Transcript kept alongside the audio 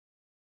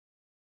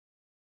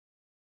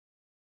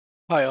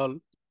Hi all,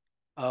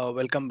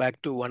 welcome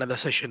back to another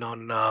session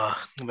on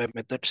web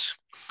methods.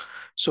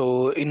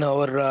 So in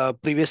our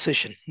previous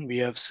session, we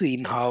have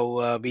seen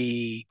how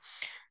we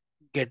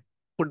get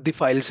put the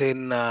files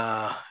in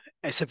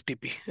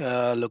SFTP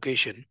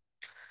location.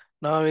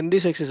 Now in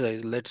this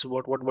exercise, let's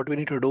what we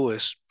need to do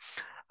is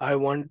I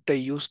want a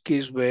use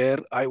case where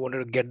I want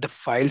to get the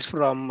files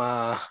from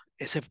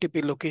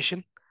SFTP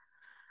location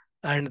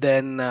and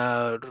then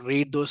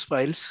read those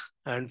files,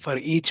 and for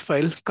each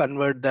file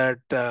convert that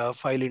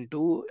file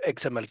into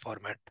XML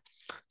format.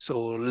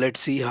 So let's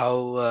see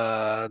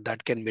how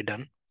that can be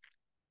done.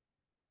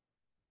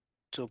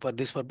 So for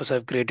this purpose,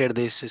 I've created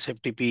this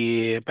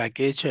SFTP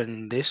package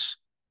and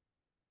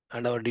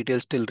our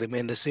details still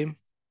remain the same.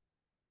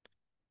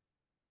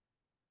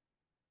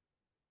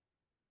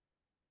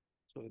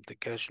 So with the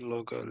cache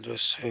log, I'll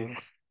just say,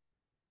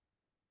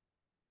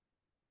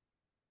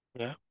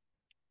 yeah.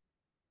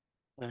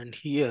 And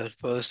here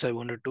first I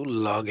wanted to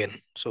log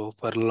in. So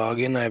for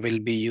login, I will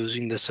be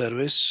using the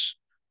service,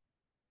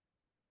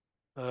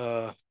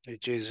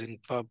 which is in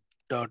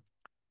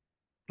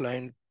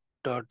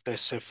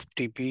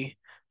pub.client.sftp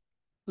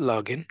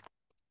login.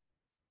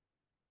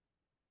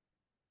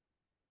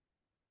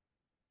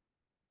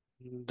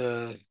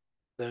 The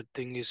that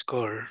thing is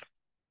called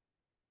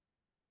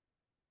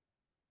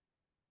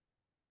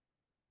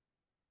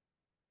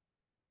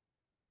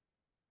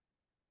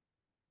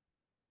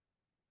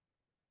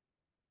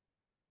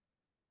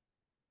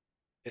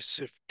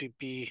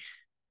SFTP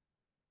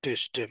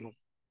test demo.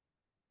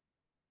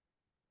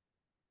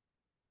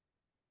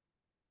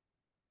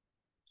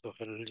 So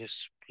I'll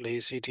just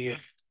place it here.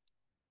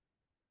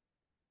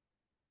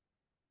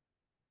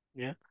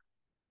 Yeah,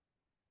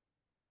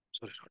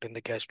 sorry, not in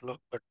the cache block,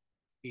 but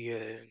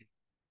here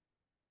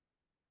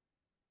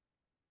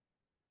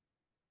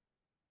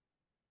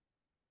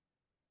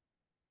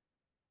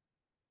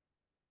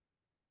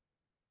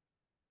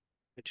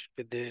it should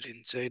be there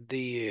inside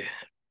the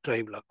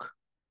try block.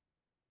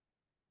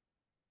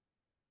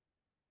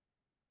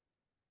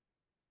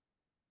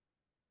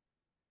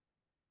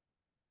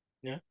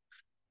 Yeah,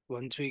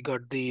 once we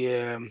got the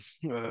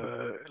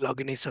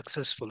login is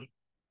successful.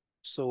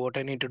 So what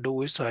I need to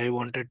do is I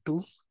wanted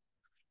to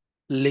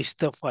list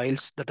the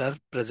files that are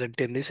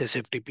present in this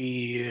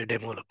SFTP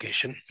demo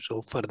location.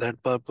 So for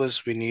that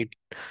purpose, we need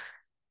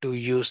to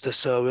use the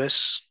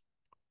service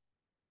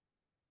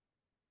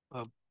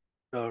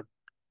dot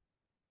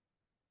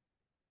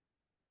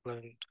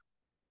client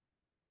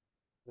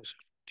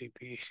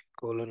SFTP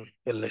colon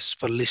ls.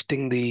 For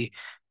listing the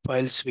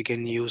files, we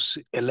can use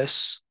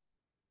ls.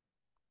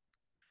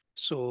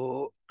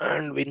 So,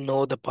 and we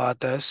know the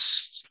path as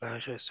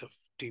slash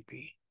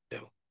SFTP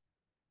demo.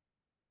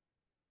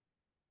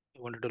 I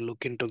wanted to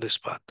look into this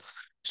path.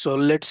 So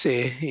let's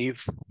say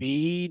if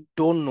we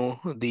don't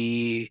know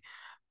the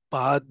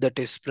path that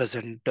is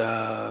present,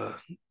 I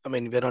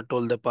mean, we're not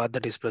told the path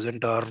that is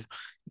present, or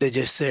they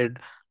just said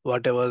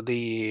whatever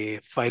the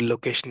file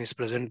location is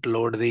present,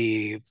 load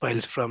the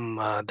files from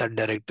that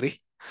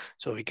directory.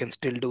 So we can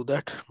still do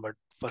that, but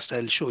first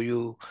I'll show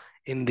you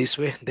in this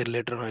way, then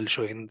later on I'll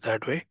show in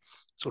that way.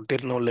 So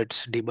till now,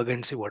 let's debug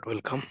and see what will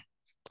come,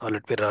 or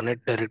let me run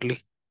it directly.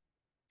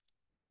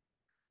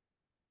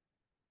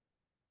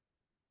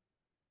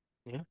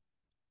 Yeah.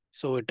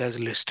 So it has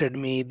listed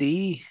me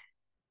the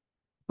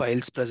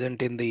files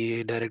present in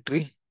the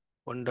directory,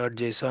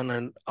 one.json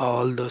and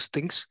all those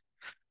things.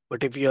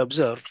 But if you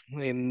observe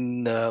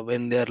in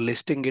when they are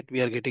listing it,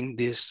 we are getting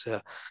this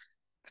uh,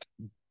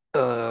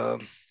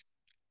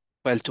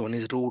 files. One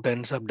is root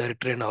and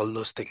subdirectory and all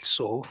those things.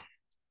 So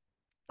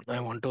I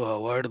want to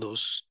avoid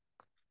those.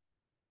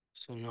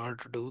 So in order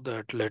to do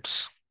that,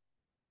 let's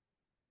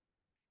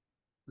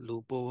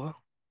loop over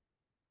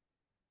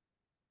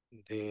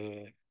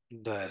the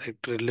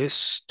directory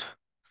list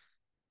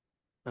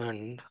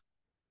and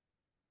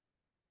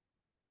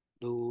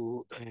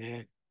do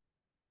a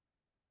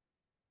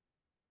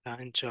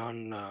branch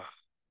on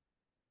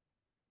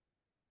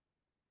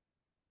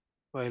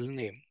file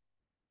name.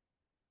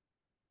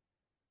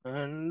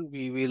 And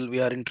we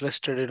are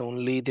interested in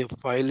only the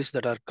files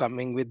that are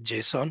coming with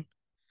JSON.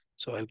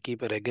 So I'll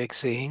keep a regex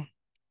saying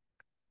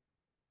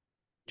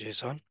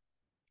JSON,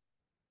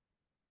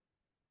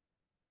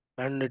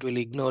 and it will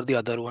ignore the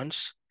other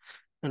ones.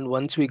 And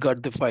once we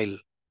got the file,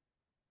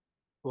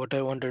 what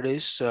I wanted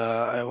is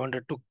I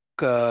wanted to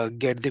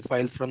get the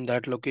file from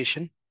that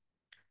location.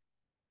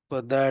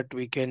 For that,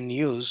 we can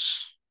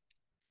use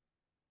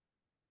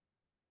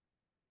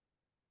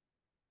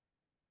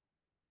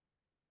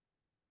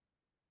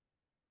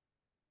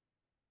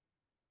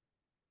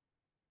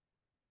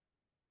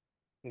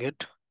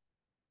get.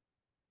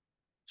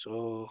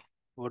 So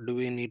what do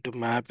we need to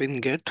map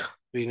in get?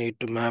 We need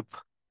to map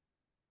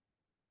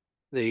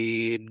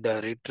the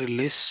directory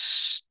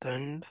list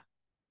and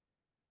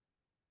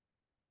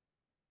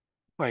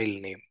file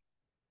name.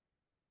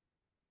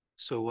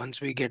 So once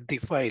we get the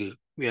file,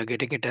 we are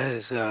getting it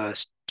as a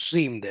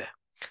stream there.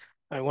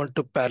 I want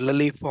to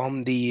parallelly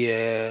form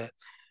the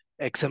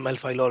XML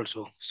file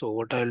also. So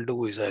what I'll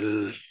do is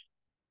I'll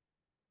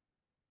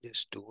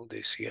just do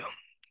this here.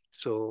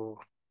 So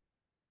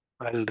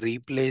I'll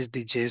replace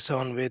the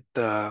JSON with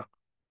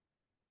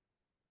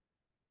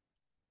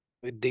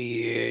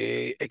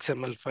the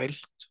XML file.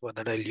 So for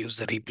that I'll use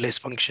the replace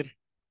function.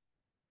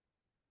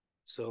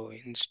 So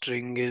in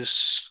string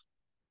is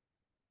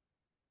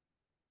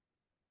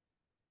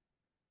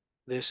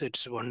this,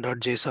 it's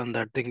one.json,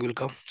 that thing will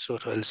come. So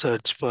I'll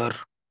search for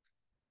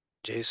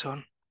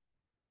JSON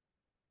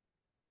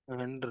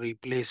and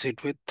replace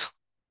it with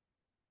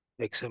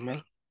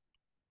XML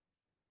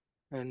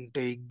and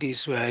take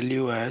this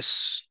value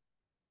as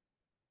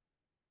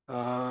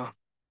uh,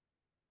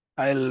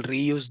 I'll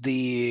reuse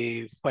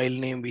the file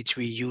name which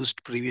we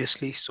used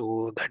previously.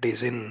 So that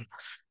is in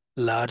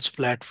large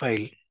flat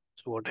file.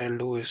 So what I'll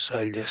do is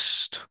I'll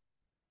just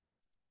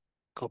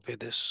copy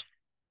this.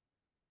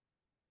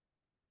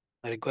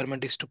 The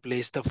requirement is to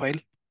place the file.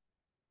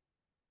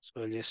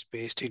 So I'll just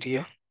paste it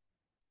here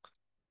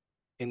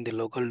in the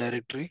local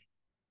directory.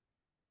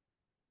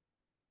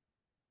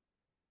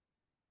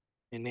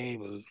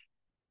 Enable.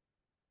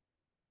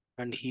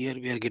 And here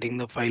we are getting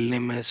the file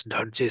name as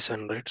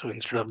 .json, right? So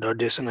instead of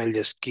 .json, I'll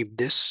just keep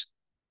this.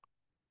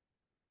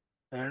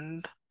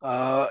 And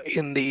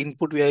in the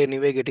input, we are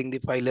anyway getting the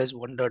file as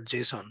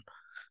one.json.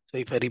 So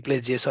if I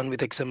replace JSON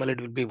with XML,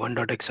 it will be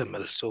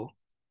one.xml. So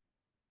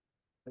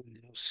I'll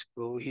just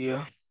go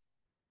here,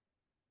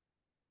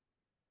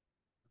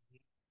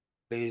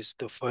 place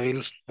the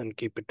file and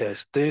keep it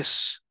as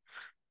this.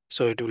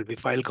 So it will be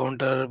file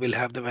counter, will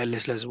have the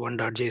values as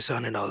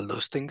one.json and all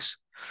those things.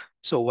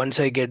 So once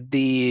I get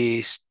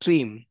the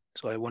stream,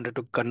 so I wanted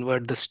to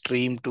convert the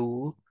stream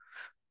to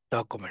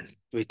document,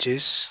 which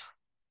is,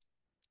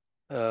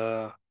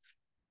 I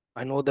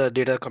know the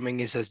data coming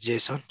is as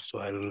JSON. So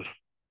I'll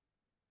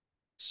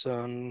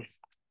son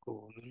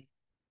colon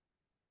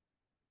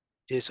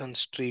JSON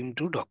stream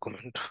to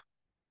document.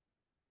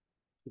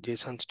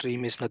 JSON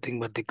stream is nothing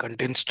but the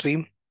content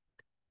stream,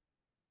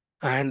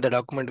 and the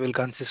document will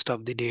consist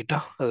of the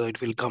data.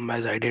 It will come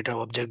as iData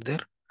object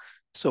there.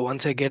 So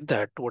once I get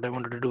that, what I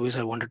wanted to do is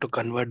I wanted to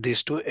convert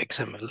this to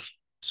XML.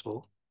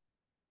 So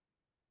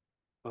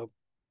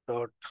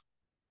dot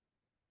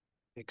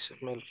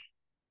XML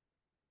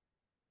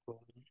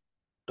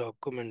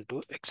document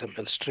to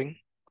XML string,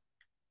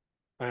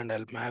 and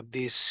I'll map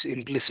this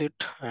implicit,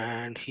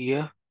 and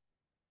here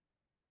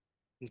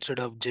instead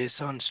of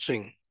JSON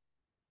string,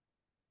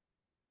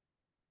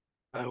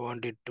 I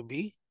want it to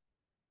be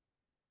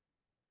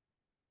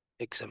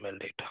XML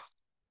data.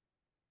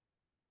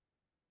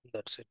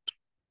 That's it.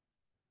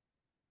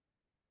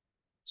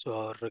 So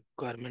our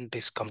requirement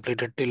is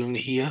completed till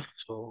here.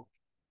 So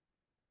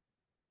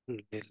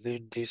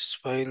delete these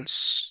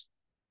files.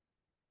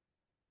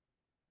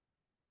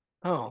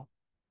 Oh,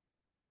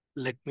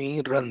 let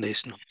me run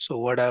this now. So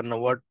what now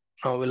what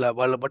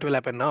will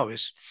happen now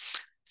is,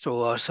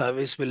 so our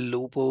service will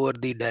loop over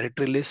the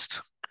directory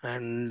list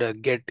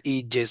and get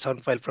each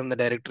JSON file from the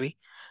directory,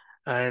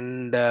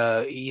 and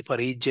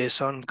for each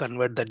JSON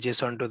convert that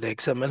JSON to the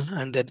XML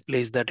and then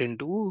place that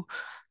into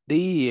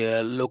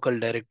the local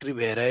directory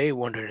where I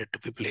wanted it to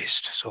be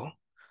placed. So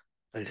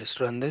I'll just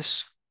run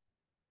this.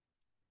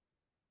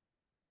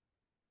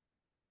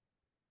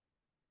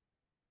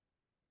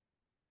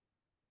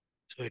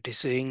 So it is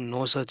saying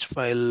no such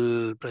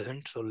file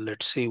present. So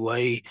let's see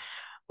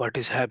what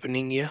is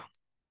happening here.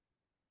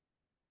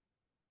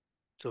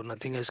 So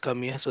nothing has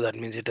come here. So that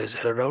means it has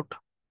error out.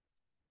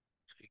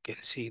 So you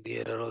can see the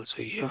error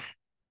also here.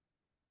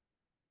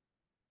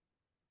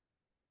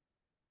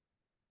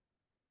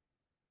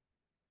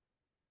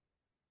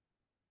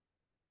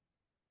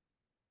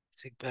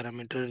 Basic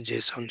parameter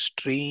JSON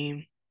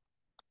stream.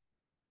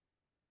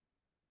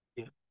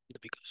 Yeah,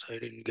 because I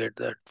didn't get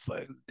that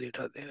file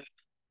data there.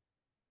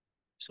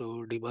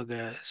 So debug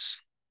as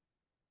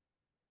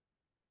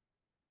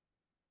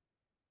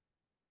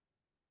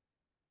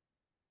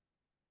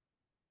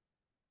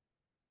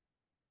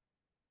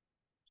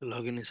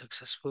login is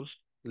successful.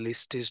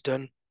 List is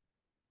done.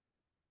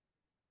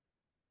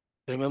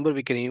 Remember,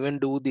 we can even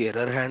do the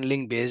error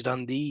handling based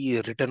on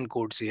the written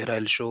codes here.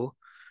 I'll show.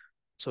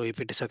 So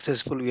if it is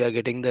successful, we are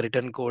getting the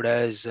written code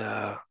as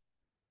uh,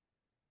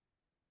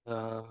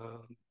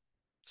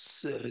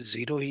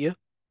 0 here.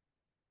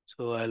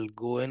 So I'll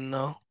go in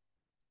now.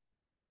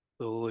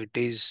 So it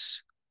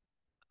is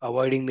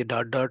avoiding the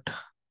dot dot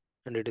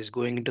and it is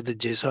going into the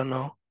JSON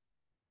now.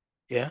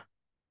 Yeah.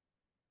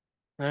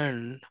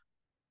 And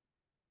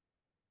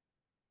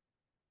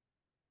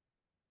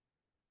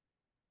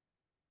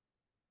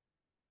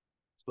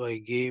so I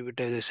gave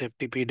it as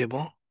SFTP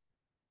demo.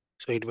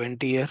 So it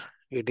went here.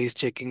 It is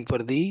checking for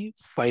the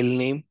file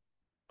name.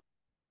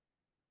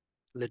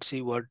 Let's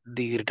see what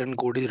the return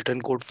code is.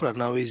 Return code for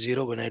now is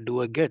 0 when I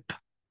do a get.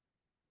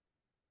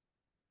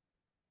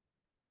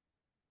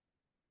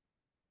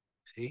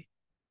 See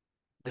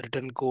the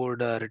return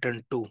code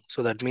return 2.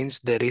 So that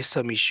means there is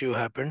some issue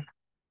happened.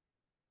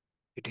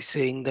 It is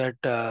saying that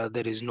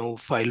there is no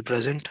file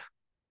present.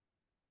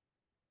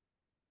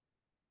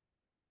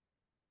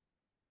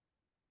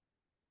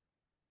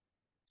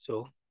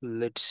 So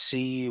let's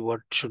see what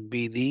should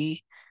be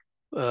the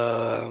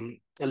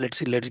Let's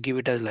see, let's give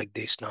it as like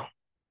this now.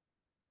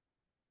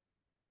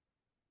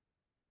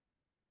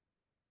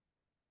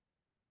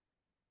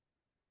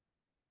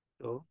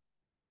 So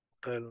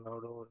tile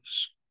now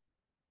is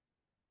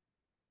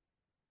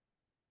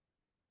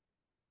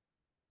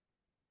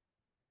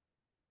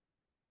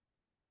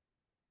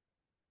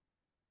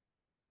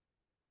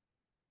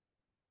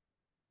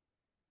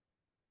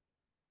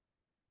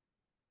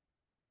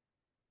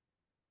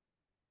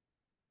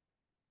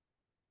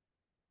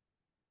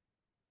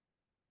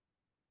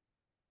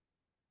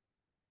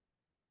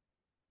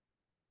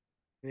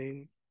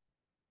name,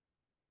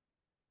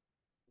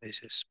 this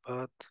is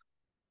path,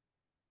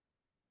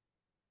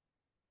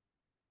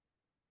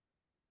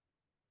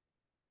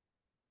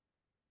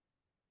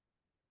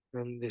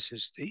 and this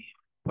is the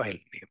file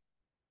name,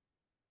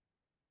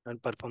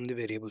 and perform the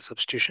variable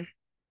substitution.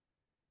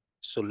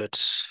 So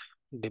let's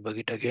debug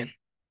it again.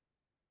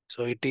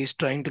 So it is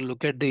trying to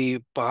look at the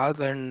path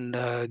and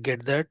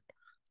get that,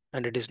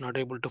 and it is not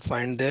able to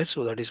find there.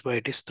 So that is why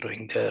it is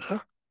throwing the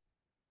error.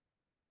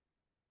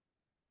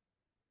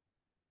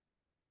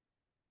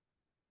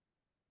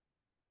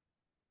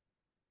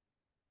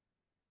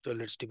 So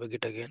let's debug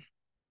it again.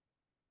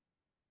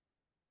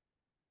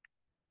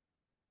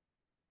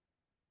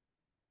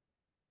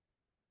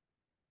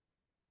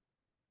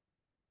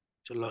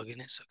 So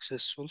login is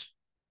successful.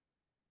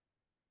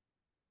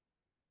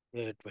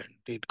 Yeah, it went.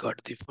 It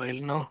got the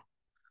file now.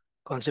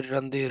 Consider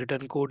on the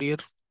return code here.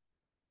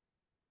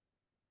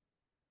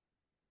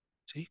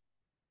 See,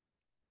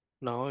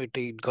 now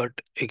it got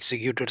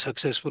executed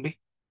successfully,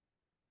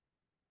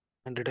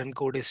 and return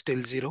code is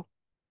still 0.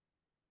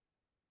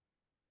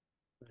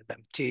 And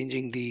I'm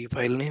changing the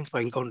file name,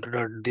 file counter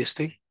dot this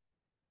thing.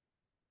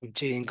 I'm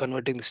changing,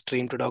 converting the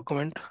stream to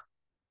document.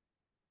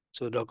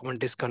 So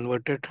document is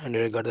converted, and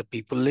I got the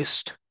people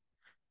list.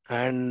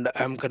 And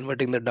I'm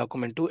converting the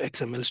document to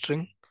XML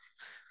string.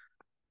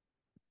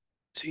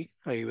 See,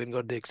 I even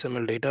got the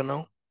XML data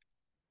now.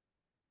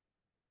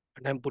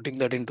 And I'm putting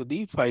that into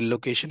the file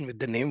location with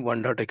the name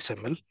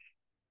one.xml.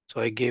 So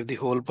I gave the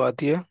whole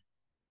path here,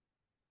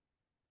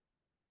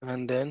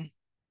 and then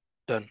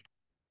done.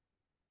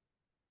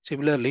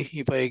 Similarly,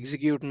 if I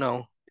execute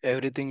now,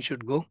 everything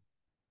should go,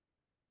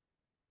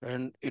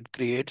 and it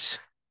creates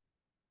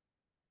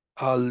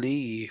all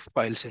the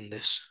files in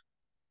this.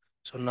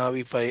 So now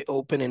if I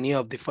open any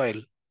of the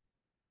file,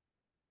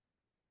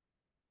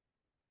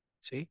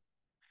 see,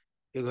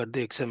 you got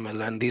the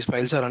XML, and these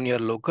files are on your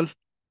local,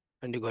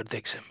 and you got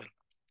the XML.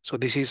 So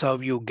this is how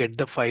you get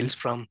the files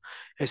from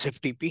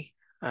SFTP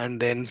and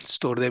then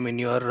store them in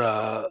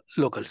your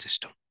local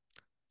system.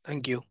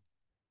 Thank you.